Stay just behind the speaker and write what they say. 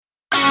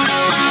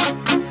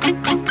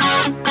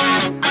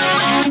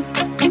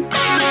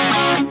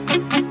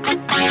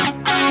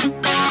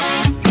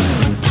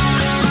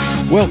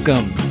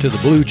Welcome to the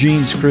Blue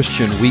Jeans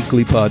Christian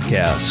Weekly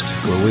Podcast,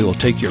 where we will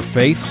take your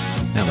faith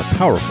and the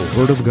powerful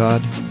Word of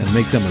God and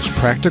make them as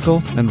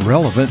practical and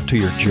relevant to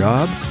your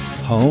job,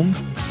 home,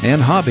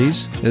 and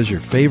hobbies as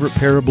your favorite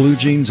pair of blue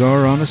jeans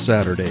are on a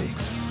Saturday.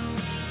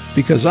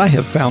 Because I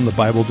have found the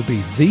Bible to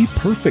be the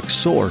perfect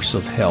source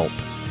of help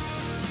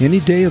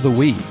any day of the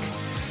week.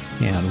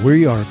 And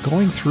we are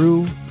going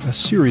through a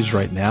series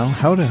right now,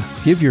 how to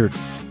give your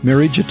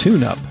marriage a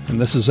tune-up.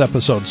 And this is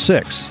episode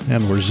 6,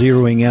 and we're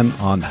zeroing in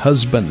on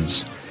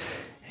husbands.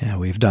 And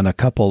we've done a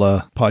couple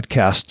of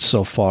podcasts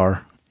so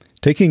far,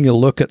 taking a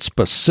look at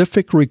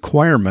specific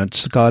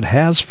requirements God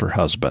has for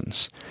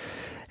husbands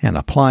and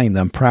applying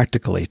them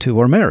practically to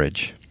our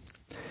marriage.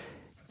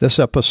 This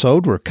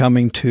episode, we're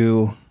coming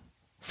to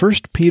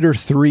 1 Peter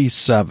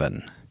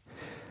 3:7.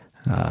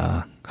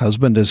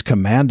 Husband is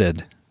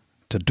commanded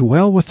to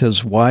dwell with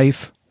his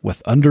wife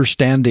with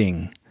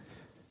understanding.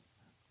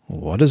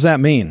 What does that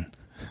mean?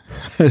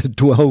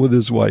 Dwell with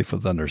his wife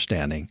with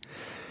understanding.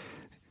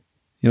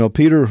 You know,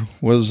 Peter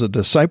was a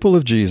disciple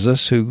of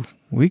Jesus who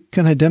we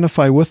can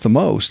identify with the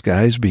most,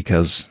 guys,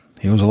 because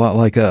he was a lot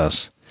like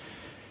us.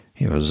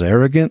 He was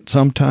arrogant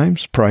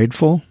sometimes,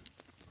 prideful,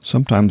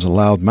 sometimes a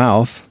loud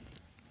mouth,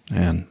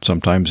 and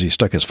sometimes he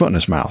stuck his foot in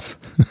his mouth.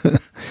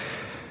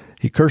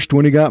 He cursed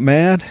when he got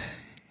mad.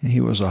 He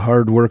was a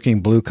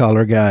hard-working,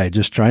 blue-collar guy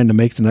just trying to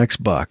make the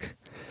next buck.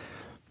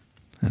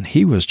 And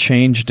he was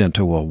changed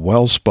into a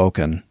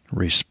well-spoken,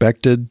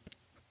 respected,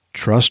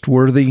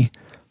 trustworthy,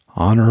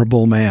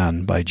 honorable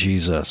man by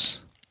Jesus.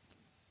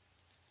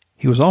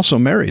 He was also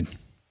married.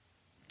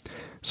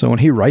 So when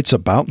he writes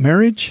about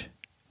marriage,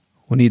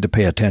 we need to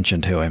pay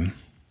attention to him,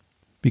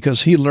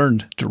 because he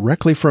learned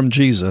directly from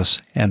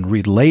Jesus and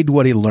relayed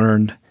what he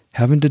learned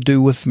having to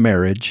do with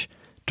marriage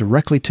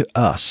directly to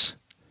us.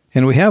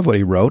 And we have what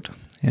he wrote,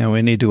 and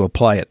we need to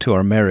apply it to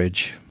our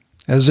marriage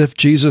as if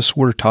Jesus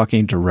were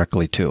talking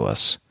directly to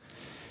us.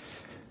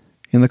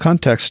 In the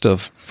context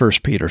of 1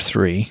 Peter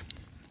 3,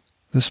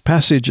 this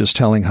passage is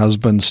telling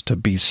husbands to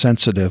be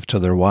sensitive to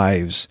their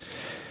wives,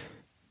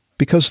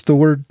 because the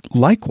word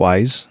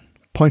likewise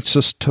points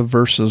us to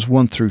verses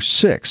 1 through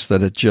 6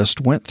 that it just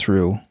went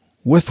through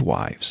with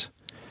wives.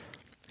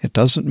 It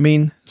doesn't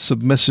mean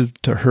submissive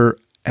to her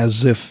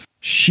as if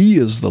she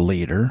is the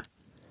leader,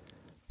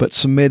 but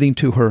submitting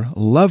to her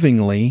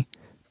lovingly,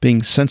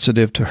 being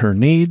sensitive to her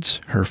needs,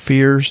 her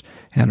fears,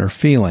 and her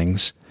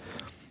feelings,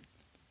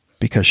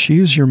 because she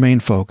is your main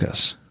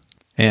focus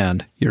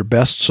and your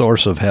best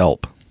source of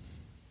help.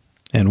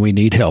 And we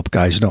need help,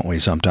 guys, don't we,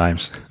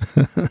 sometimes?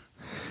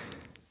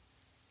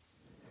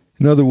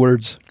 In other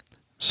words,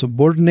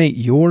 subordinate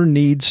your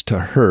needs to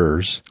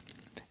hers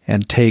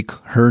and take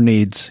her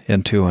needs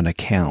into an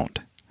account,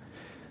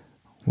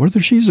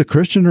 whether she's a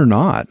Christian or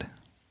not.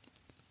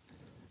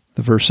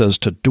 The verse says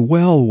to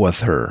dwell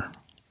with her.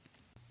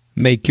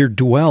 Make your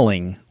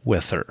dwelling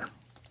with her.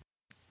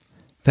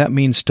 That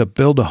means to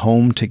build a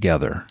home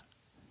together.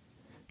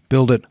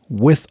 Build it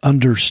with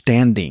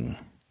understanding,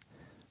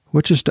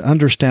 which is to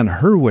understand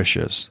her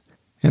wishes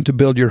and to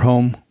build your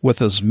home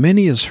with as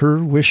many as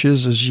her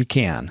wishes as you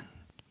can,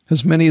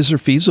 as many as are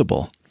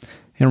feasible.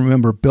 And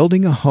remember,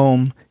 building a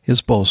home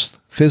is both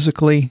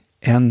physically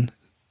and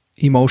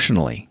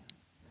emotionally.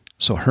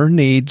 So her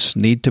needs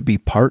need to be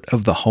part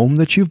of the home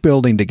that you're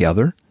building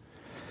together,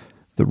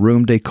 the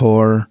room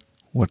decor,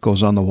 what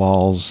goes on the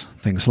walls,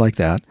 things like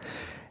that,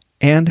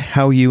 and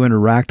how you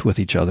interact with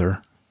each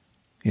other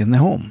in the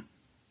home.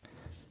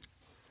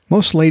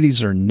 Most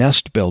ladies are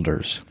nest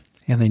builders,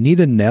 and they need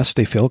a nest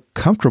they feel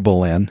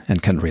comfortable in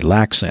and can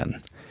relax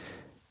in.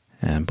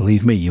 And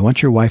believe me, you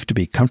want your wife to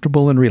be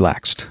comfortable and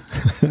relaxed,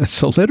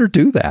 so let her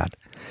do that.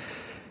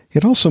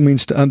 It also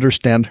means to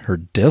understand her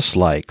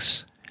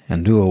dislikes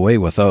and do away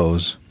with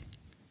those.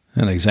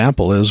 An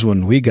example is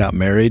when we got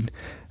married,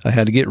 I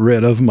had to get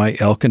rid of my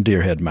elk and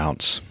deer head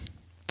mounts.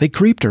 They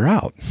creeped her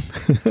out,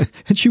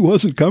 and she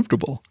wasn't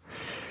comfortable.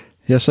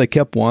 Yes, I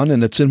kept one,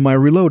 and it's in my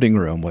reloading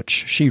room,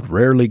 which she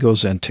rarely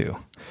goes into.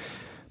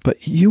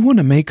 But you want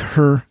to make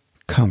her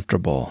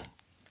comfortable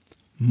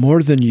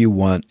more than you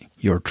want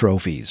your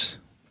trophies,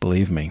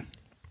 believe me.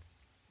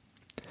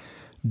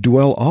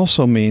 Dwell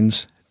also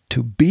means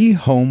to be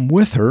home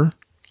with her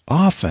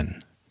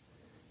often.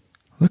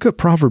 Look at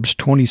Proverbs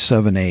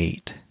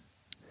 27:8.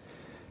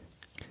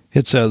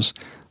 It says,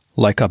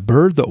 like a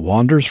bird that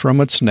wanders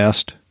from its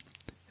nest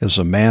is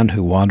a man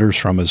who wanders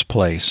from his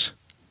place.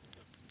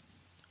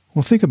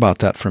 Well, think about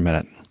that for a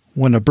minute.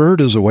 When a bird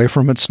is away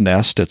from its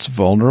nest, it's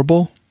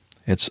vulnerable,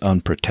 it's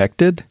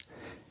unprotected,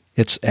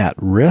 it's at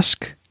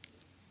risk,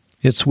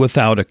 it's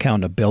without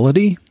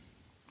accountability,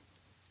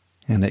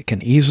 and it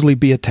can easily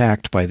be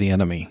attacked by the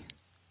enemy.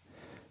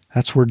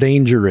 That's where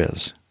danger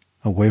is,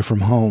 away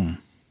from home.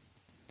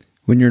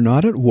 When you're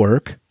not at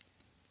work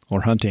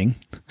or hunting,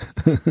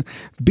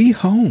 be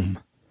home.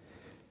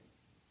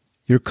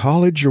 Your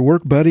college or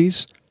work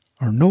buddies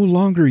are no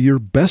longer your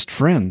best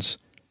friends.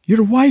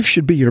 Your wife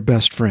should be your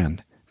best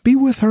friend. Be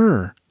with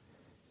her.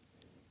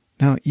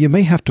 Now, you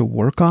may have to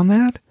work on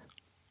that,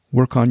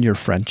 work on your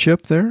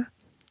friendship there,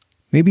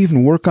 Maybe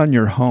even work on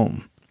your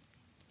home.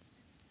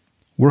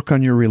 Work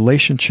on your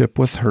relationship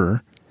with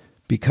her,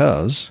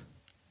 because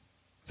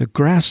the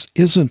grass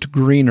isn't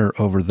greener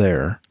over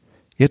there.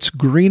 It's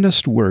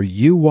greenest where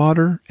you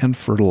water and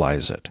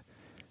fertilize it,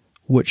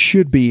 which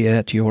should be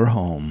at your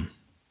home.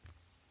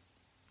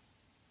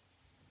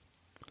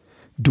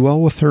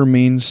 Dwell with her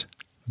means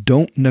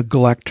don't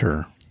neglect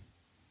her.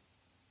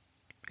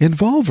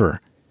 Involve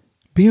her.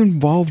 Be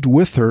involved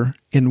with her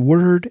in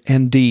word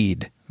and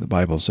deed, the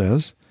Bible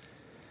says.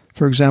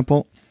 For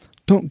example,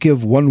 don't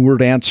give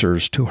one-word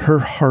answers to her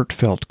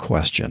heartfelt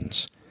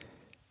questions.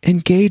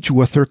 Engage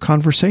with her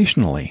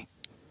conversationally,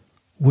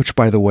 which,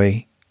 by the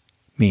way,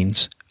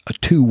 means a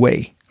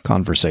two-way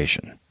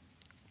conversation.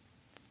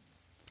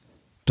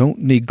 Don't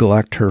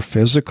neglect her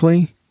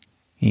physically,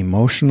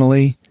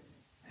 emotionally,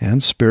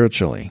 and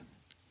spiritually.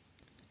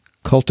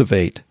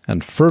 Cultivate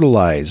and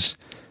fertilize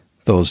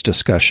those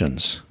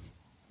discussions,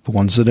 the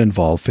ones that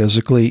involve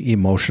physically,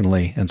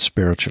 emotionally, and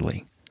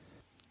spiritually.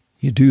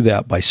 You do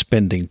that by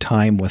spending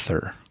time with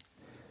her.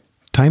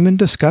 Time in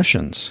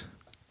discussions.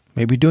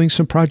 Maybe doing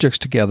some projects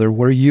together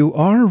where you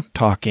are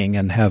talking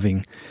and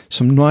having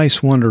some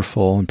nice,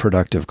 wonderful, and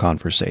productive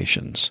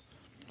conversations.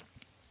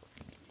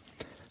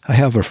 I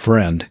have a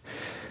friend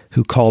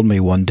who called me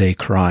one day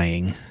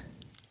crying,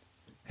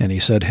 and he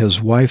said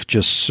his wife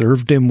just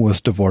served him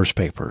with divorce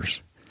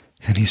papers.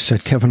 And he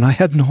said, "Kevin, I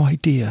had no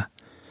idea."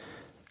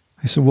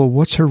 I said, "Well,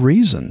 what's her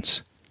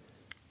reasons?"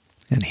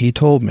 And he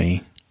told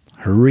me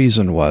her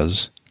reason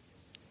was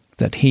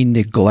that he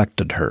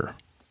neglected her.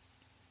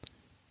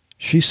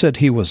 She said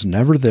he was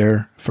never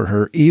there for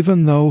her,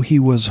 even though he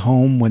was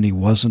home when he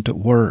wasn't at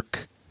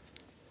work.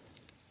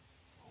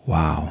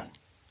 Wow.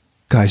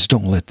 Guys,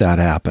 don't let that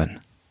happen.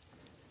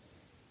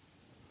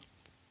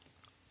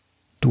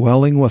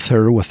 Dwelling with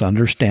her with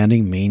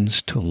understanding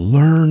means to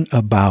learn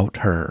about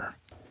her.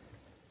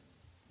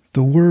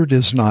 The word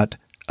is not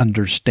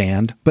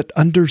understand, but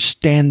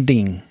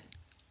understanding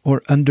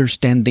or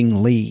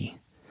understandingly,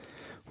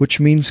 which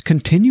means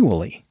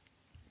continually.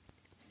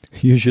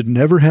 You should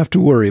never have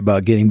to worry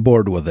about getting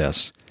bored with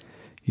this.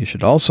 You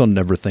should also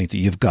never think that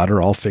you've got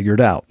her all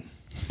figured out.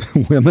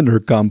 Women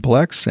are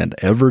complex and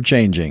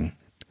ever-changing.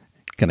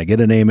 Can I get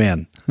an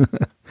amen?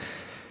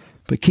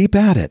 But keep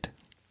at it.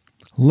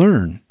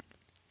 Learn,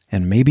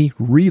 and maybe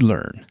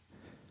relearn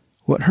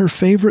what her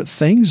favorite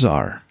things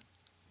are.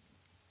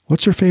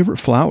 What's her favorite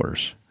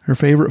flowers? Her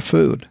favorite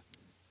food?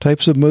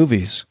 Types of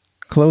movies?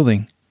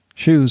 Clothing?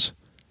 Shoes?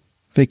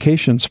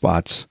 Vacation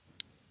spots?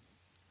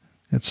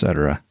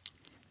 Etc.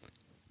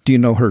 Do you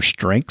know her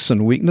strengths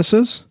and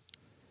weaknesses?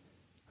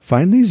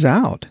 Find these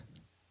out.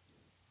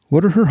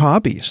 What are her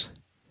hobbies?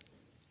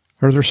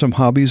 Are there some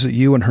hobbies that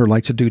you and her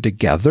like to do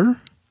together?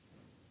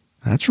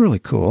 That's really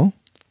cool.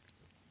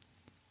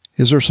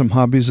 Is there some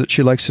hobbies that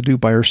she likes to do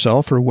by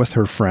herself or with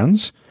her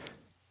friends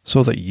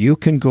so that you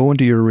can go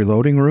into your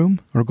reloading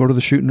room or go to the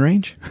shooting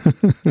range?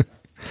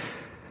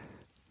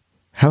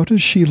 How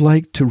does she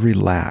like to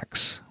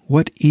relax?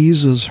 What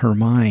eases her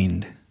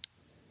mind?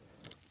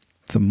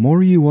 The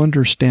more you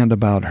understand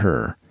about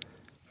her,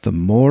 the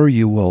more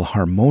you will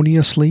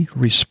harmoniously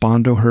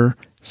respond to her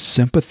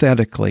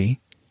sympathetically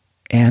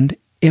and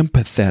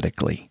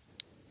empathetically,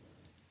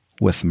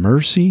 with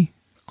mercy,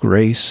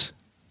 grace,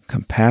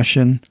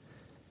 compassion,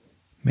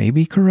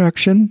 maybe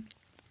correction,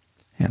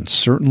 and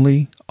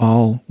certainly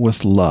all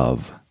with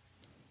love.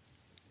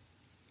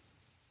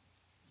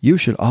 You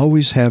should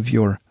always have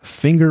your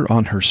finger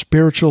on her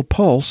spiritual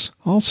pulse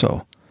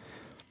also.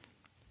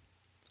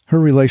 Her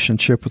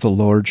relationship with the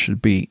Lord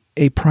should be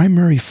a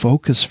primary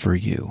focus for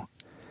you.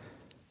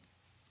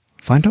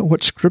 Find out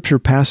what scripture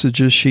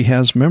passages she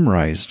has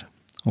memorized,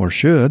 or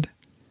should.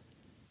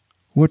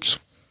 Which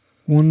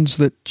ones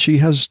that she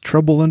has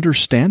trouble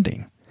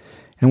understanding,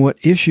 and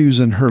what issues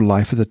in her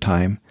life at the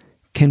time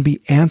can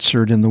be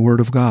answered in the Word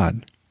of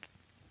God.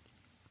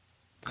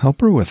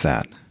 Help her with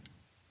that.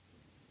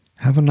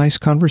 Have a nice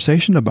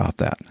conversation about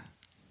that.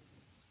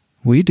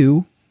 We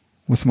do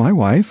with my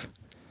wife.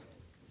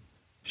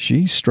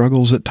 She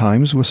struggles at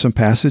times with some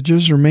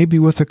passages, or maybe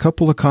with a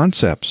couple of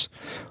concepts,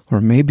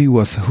 or maybe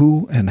with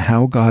who and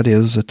how God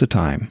is at the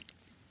time.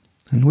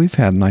 And we've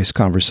had nice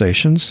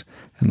conversations,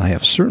 and I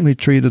have certainly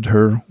treated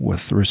her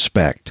with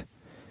respect.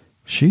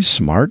 She's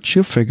smart.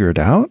 She'll figure it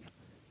out.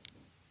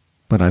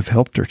 But I've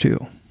helped her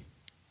too.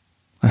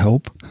 I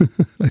hope.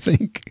 I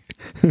think.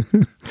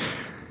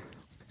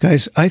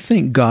 Guys, I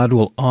think God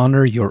will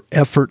honor your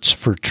efforts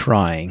for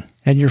trying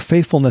and your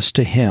faithfulness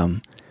to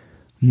Him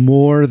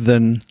more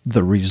than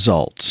the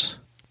results.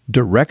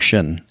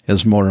 Direction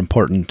is more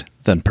important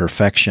than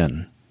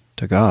perfection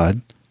to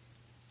God.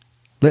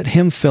 Let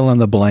Him fill in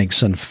the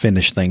blanks and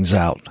finish things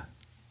out.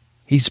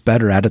 He's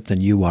better at it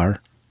than you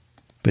are.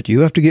 But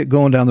you have to get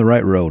going down the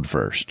right road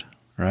first,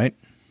 right?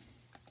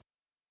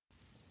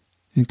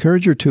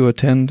 Encourage her to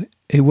attend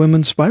a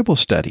women's Bible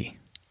study.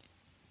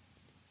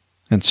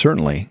 And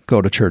certainly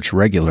go to church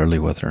regularly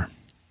with her.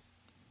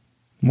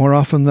 More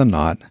often than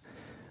not,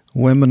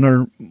 women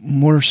are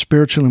more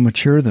spiritually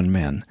mature than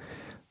men.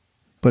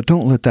 But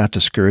don't let that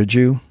discourage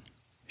you.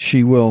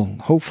 she will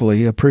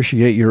hopefully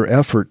appreciate your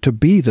effort to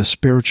be the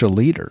spiritual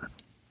leader.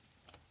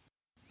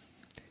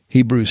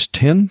 Hebrews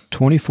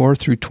 10:24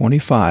 through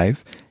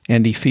 25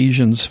 and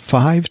Ephesians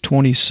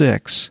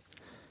 5:26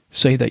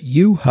 say that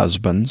you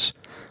husbands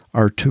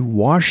are to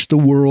wash the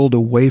world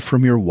away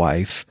from your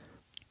wife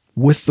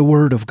with the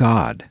word of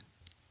God.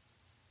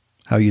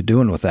 How you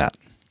doing with that?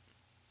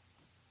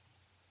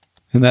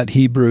 And that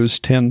Hebrews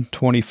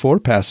 10:24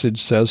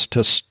 passage says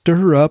to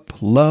stir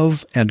up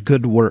love and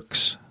good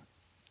works.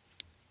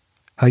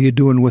 How you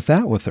doing with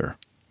that with her?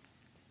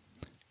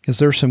 Is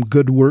there some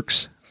good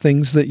works,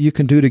 things that you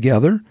can do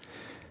together?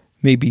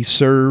 Maybe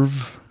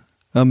serve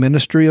a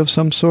ministry of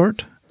some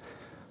sort,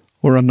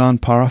 or a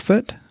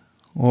nonprofit,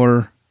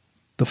 or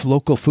the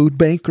local food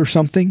bank or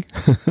something?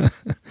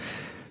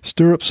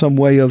 Stir up some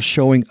way of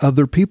showing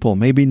other people,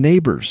 maybe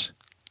neighbors,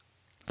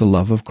 the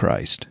love of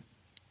Christ.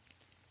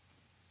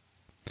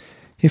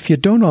 If you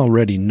don't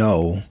already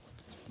know,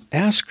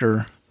 ask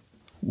her,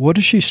 what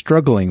is she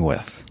struggling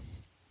with?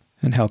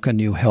 And how can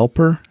you help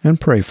her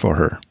and pray for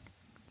her?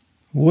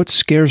 What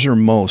scares her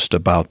most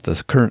about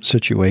the current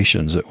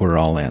situations that we're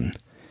all in?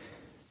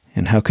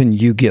 And how can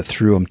you get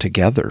through them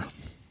together?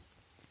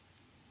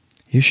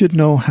 You should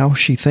know how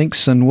she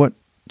thinks and what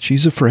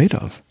she's afraid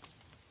of.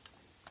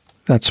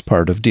 That's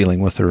part of dealing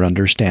with her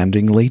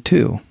understandingly,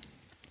 too.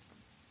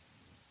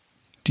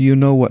 Do you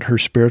know what her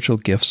spiritual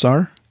gifts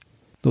are?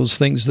 Those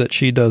things that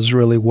she does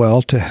really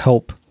well to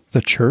help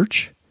the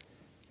church?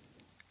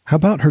 How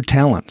about her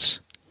talents?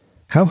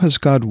 How has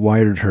God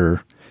wired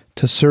her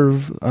to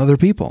serve other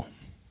people?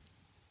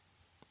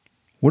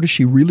 What is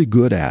she really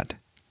good at?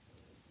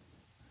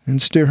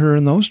 And steer her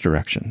in those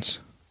directions.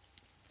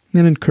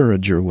 And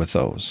encourage her with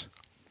those.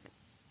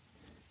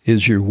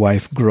 Is your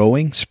wife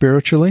growing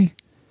spiritually?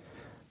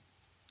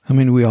 I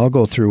mean, we all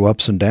go through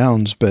ups and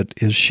downs, but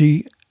is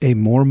she a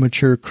more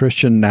mature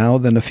Christian now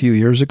than a few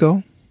years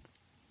ago?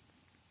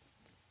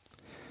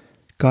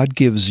 God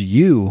gives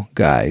you,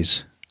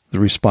 guys, the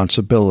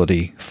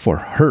responsibility for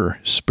her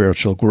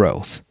spiritual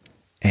growth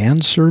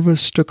and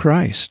service to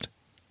Christ.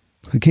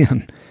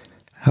 Again,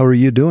 how are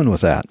you doing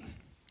with that?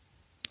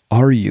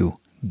 Are you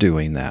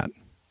doing that?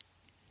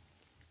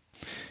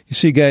 You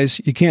see, guys,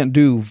 you can't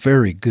do a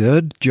very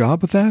good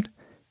job of that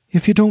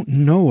if you don't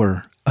know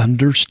her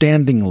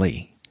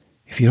understandingly,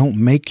 if you don't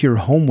make your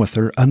home with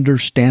her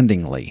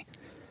understandingly.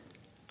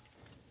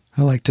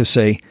 I like to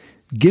say,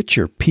 get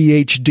your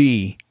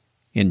PhD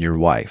in your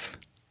wife,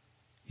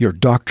 your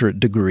doctorate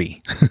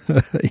degree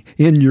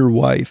in your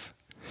wife.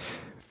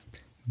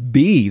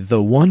 Be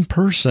the one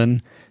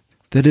person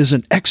that is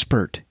an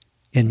expert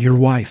in your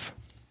wife.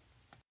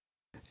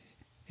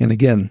 And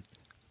again,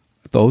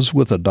 those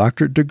with a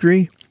doctorate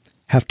degree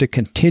have to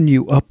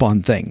continue up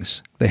on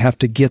things. They have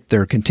to get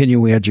their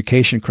continuing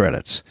education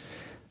credits.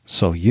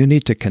 So you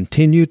need to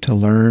continue to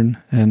learn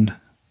and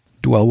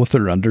dwell with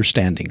her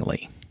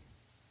understandingly.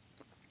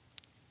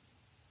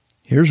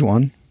 Here's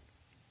one.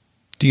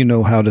 Do you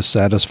know how to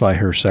satisfy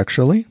her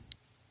sexually?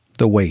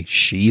 The way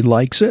she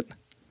likes it?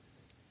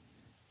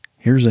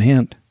 Here's a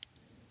hint.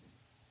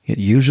 It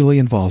usually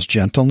involves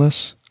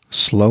gentleness,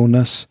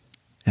 slowness,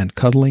 and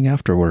cuddling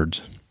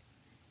afterwards.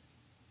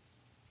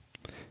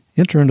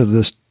 Enter into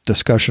this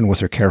discussion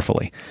with her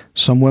carefully.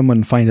 Some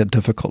women find it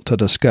difficult to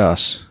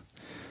discuss,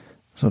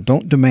 so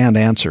don't demand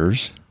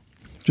answers.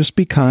 Just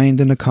be kind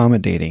and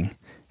accommodating,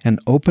 and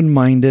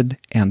open-minded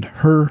and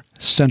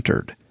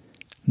her-centered,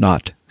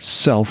 not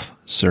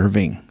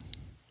self-serving.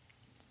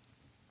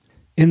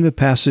 In the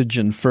passage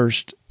in 1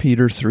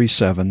 Peter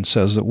 3:7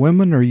 says that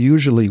women are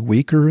usually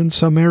weaker in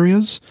some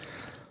areas.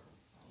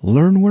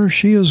 Learn where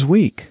she is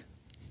weak.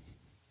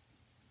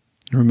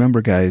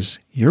 Remember, guys,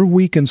 you're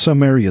weak in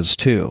some areas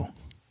too.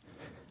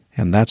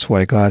 And that's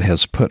why God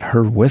has put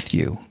her with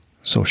you,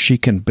 so she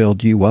can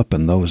build you up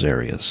in those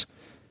areas.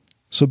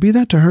 So be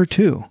that to her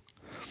too.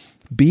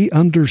 Be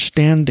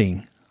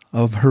understanding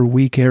of her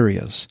weak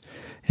areas,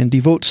 and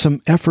devote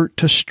some effort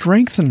to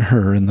strengthen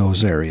her in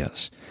those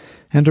areas,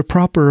 and to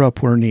prop her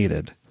up where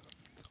needed.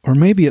 Or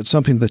maybe it's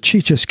something that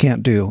she just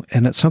can't do,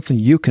 and it's something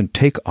you can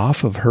take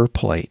off of her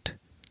plate,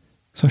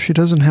 so she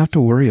doesn't have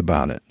to worry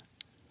about it.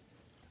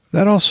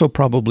 That also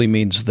probably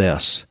means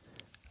this.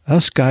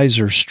 Us guys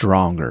are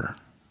stronger,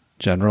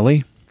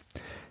 generally,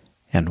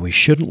 and we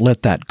shouldn't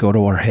let that go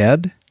to our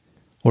head,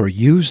 or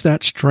use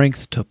that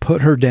strength to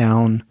put her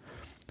down,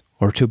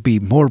 or to be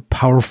more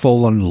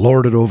powerful and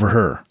lord it over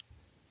her.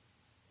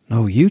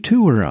 No, you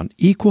two are on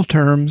equal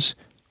terms,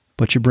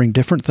 but you bring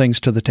different things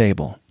to the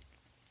table.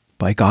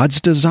 By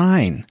God's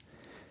design.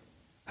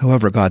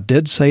 However, God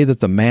did say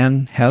that the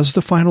man has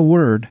the final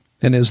word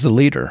and is the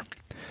leader.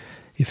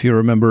 If you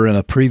remember in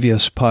a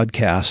previous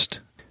podcast,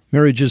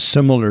 marriage is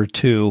similar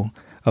to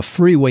a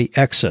freeway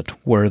exit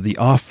where the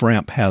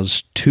off-ramp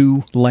has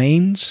 2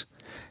 lanes,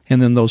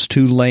 and then those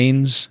 2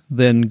 lanes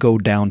then go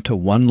down to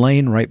 1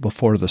 lane right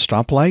before the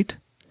stoplight.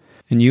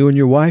 And you and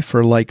your wife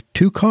are like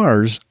 2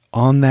 cars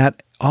on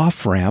that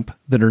off-ramp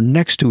that are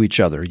next to each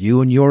other,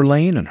 you in your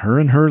lane and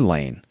her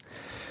lane.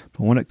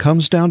 But when it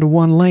comes down to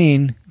 1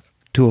 lane,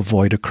 to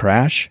avoid a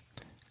crash,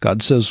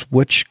 God says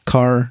which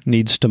car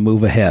needs to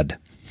move ahead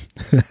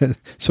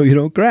so you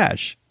don't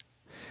crash.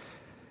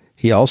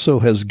 He also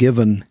has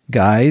given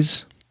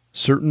guys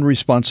certain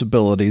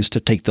responsibilities to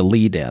take the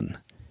lead in,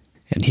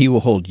 and he will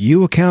hold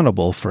you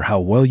accountable for how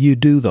well you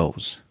do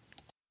those.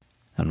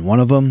 And one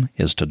of them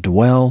is to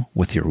dwell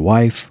with your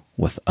wife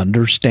with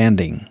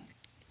understanding,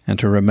 and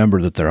to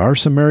remember that there are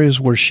some areas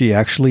where she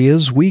actually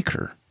is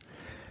weaker,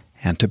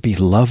 and to be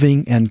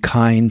loving and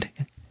kind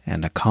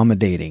and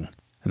accommodating.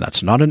 And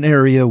that's not an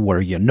area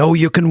where you know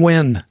you can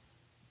win,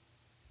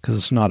 because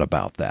it's not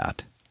about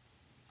that.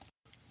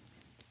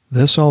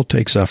 This all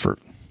takes effort,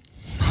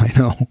 I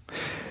know,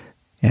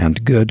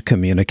 and good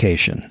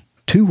communication,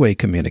 two-way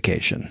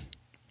communication.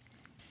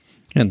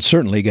 And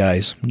certainly,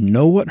 guys,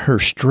 know what her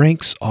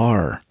strengths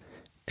are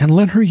and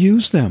let her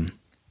use them.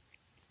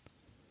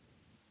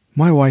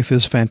 My wife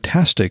is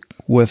fantastic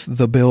with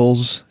the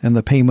bills and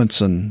the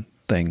payments and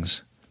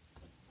things.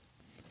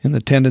 And the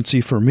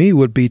tendency for me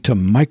would be to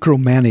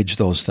micromanage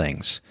those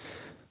things.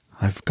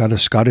 I've got a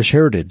Scottish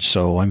heritage,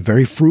 so I'm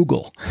very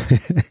frugal.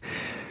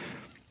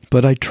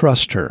 But I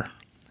trust her,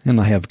 and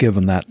I have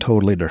given that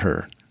totally to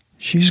her.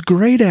 She's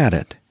great at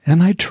it,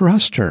 and I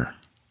trust her.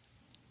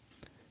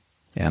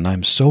 And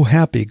I'm so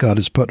happy God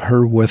has put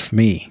her with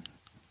me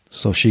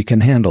so she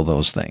can handle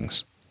those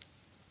things.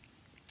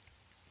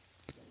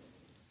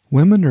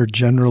 Women are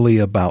generally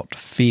about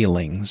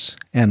feelings,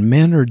 and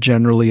men are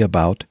generally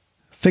about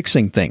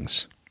fixing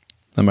things.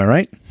 Am I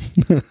right?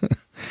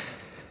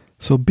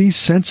 So be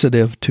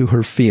sensitive to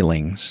her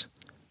feelings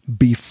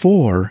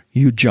before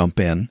you jump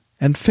in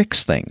and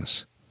fix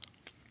things.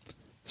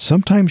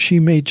 Sometimes she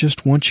may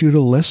just want you to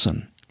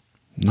listen,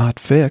 not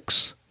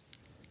fix.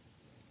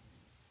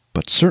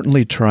 But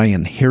certainly try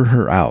and hear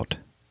her out,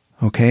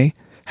 okay?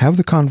 Have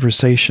the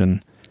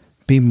conversation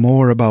be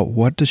more about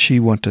what does she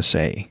want to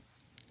say.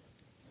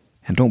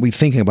 And don't be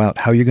thinking about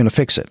how you're going to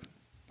fix it.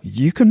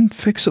 You can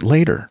fix it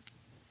later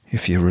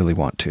if you really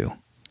want to.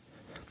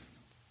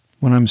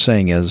 What I'm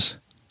saying is,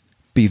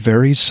 be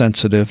very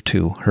sensitive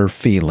to her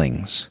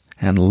feelings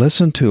and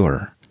listen to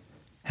her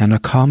and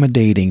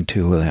accommodating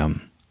to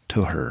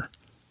her.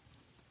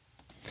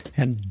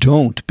 And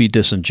don't be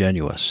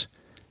disingenuous.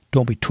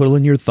 Don't be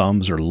twiddling your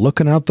thumbs or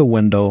looking out the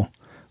window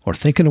or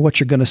thinking of what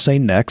you're going to say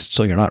next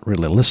so you're not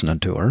really listening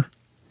to her.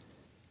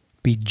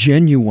 Be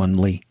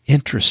genuinely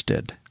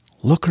interested.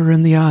 Look her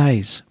in the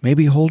eyes,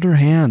 maybe hold her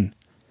hand,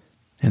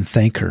 and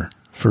thank her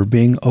for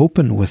being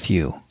open with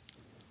you.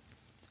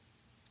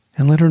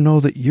 And let her know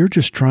that you're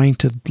just trying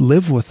to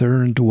live with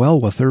her and dwell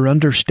with her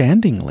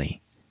understandingly.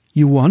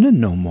 You want to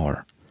know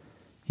more.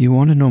 You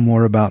want to know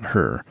more about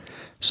her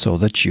so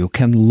that you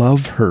can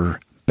love her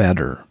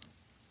better.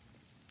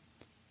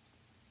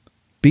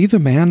 Be the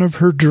man of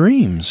her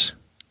dreams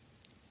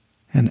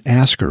and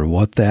ask her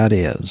what that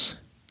is.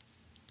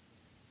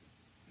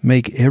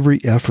 Make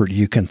every effort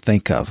you can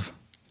think of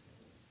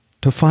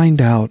to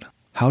find out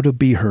how to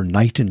be her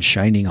knight in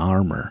shining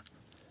armor.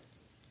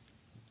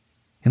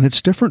 And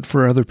it's different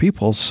for other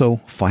people,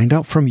 so find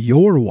out from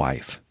your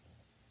wife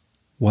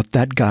what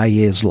that guy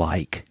is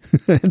like.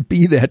 And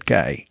be that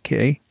guy,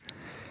 okay?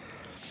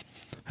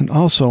 And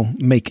also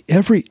make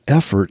every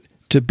effort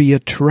to be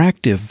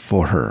attractive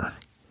for her.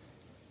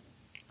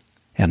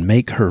 And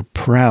make her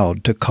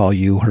proud to call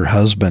you her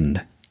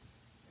husband.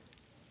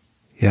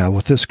 Yeah,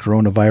 with this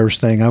coronavirus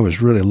thing, I was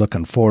really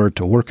looking forward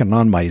to working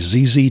on my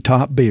ZZ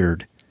Top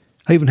beard.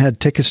 I even had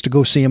tickets to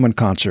go see him in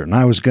concert, and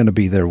I was going to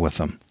be there with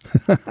him.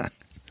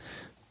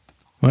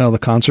 Well, the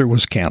concert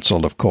was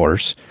canceled, of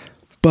course,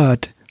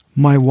 but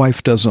my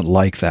wife doesn't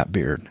like that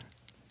beard,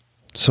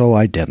 so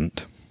I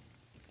didn't.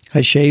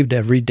 I shaved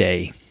every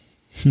day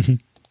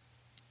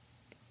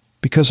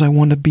because I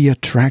want to be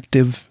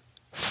attractive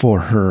for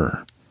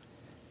her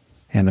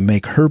and to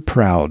make her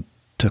proud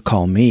to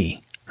call me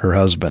her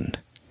husband.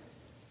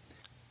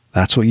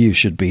 That's what you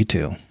should be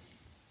too.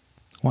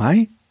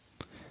 Why?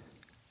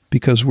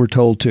 Because we're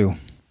told to.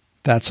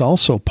 That's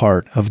also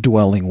part of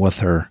dwelling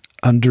with her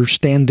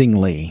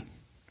understandingly.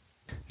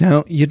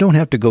 Now, you don't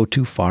have to go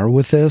too far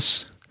with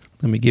this.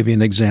 Let me give you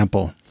an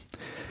example.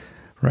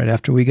 Right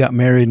after we got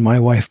married, my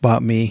wife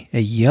bought me a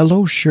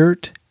yellow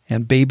shirt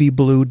and baby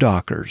blue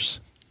Dockers.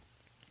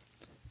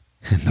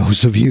 And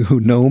those of you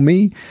who know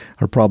me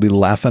are probably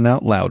laughing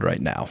out loud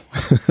right now.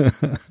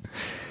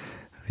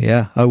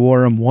 Yeah, I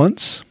wore them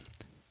once,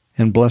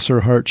 and bless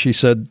her heart, she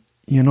said,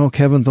 "You know,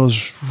 Kevin,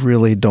 those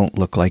really don't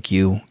look like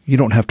you. You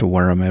don't have to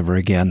wear them ever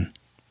again."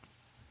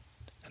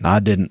 And I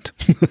didn't.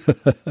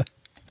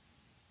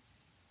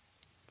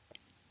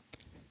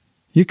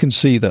 You can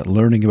see that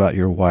learning about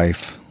your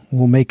wife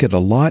will make it a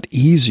lot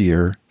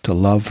easier to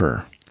love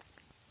her.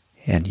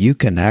 And you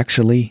can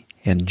actually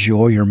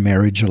enjoy your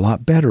marriage a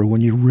lot better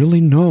when you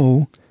really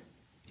know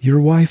your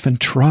wife and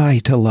try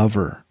to love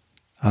her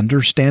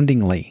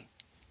understandingly.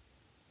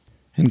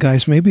 And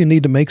guys, maybe you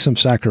need to make some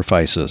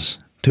sacrifices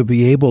to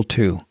be able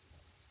to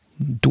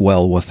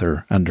dwell with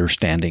her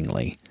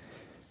understandingly.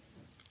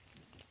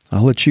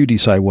 I'll let you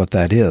decide what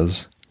that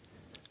is.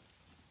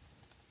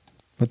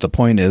 But the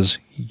point is,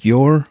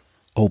 your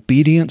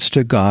obedience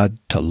to God,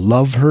 to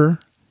love her,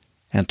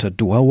 and to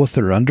dwell with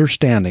her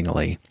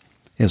understandingly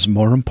is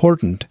more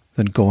important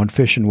than going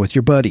fishing with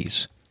your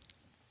buddies.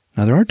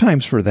 Now, there are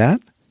times for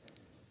that,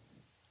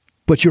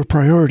 but your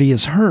priority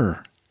is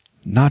her,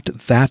 not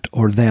that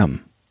or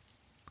them.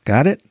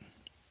 Got it?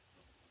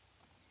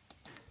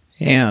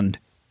 And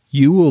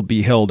you will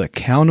be held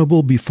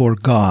accountable before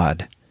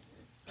God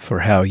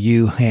for how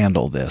you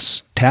handle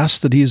this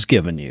task that He has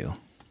given you,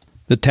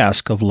 the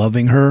task of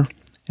loving her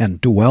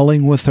and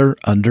dwelling with her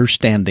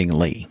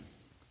understandingly.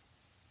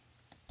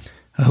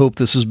 I hope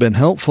this has been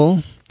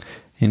helpful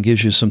and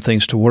gives you some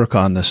things to work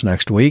on this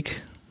next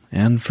week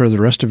and for the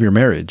rest of your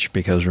marriage,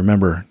 because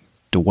remember,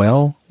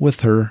 dwell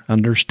with her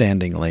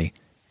understandingly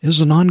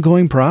is an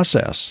ongoing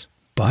process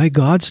by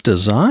God's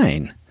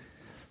design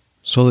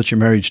so that your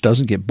marriage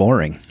doesn't get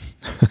boring.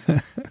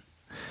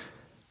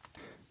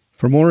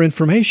 For more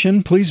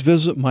information, please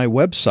visit my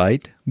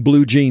website,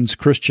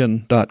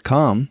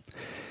 bluejeanschristian.com.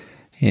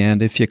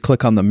 And if you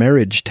click on the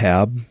Marriage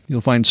tab,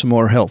 you'll find some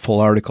more helpful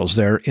articles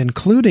there,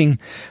 including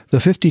the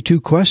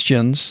 52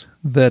 questions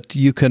that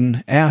you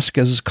can ask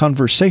as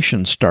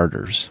conversation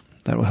starters.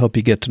 That will help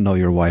you get to know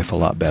your wife a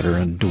lot better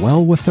and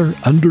dwell with her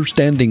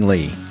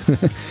understandingly.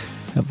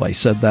 Have I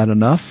said that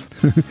enough?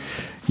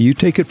 You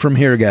take it from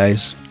here,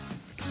 guys.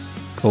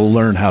 Go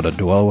learn how to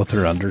dwell with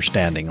her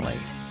understandingly.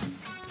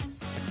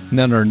 And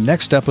then our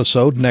next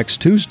episode,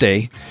 next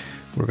Tuesday,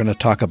 we're going to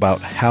talk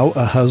about how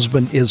a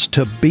husband is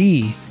to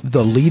be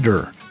the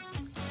leader.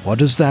 What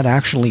does that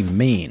actually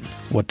mean?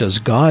 What does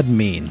God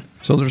mean?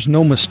 So there's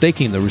no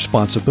mistaking the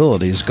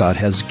responsibilities God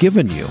has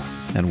given you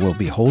and will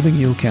be holding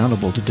you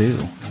accountable to do.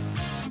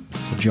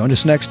 So join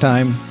us next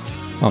time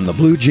on the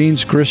Blue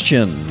Jeans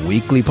Christian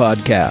Weekly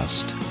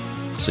Podcast.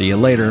 See you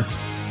later.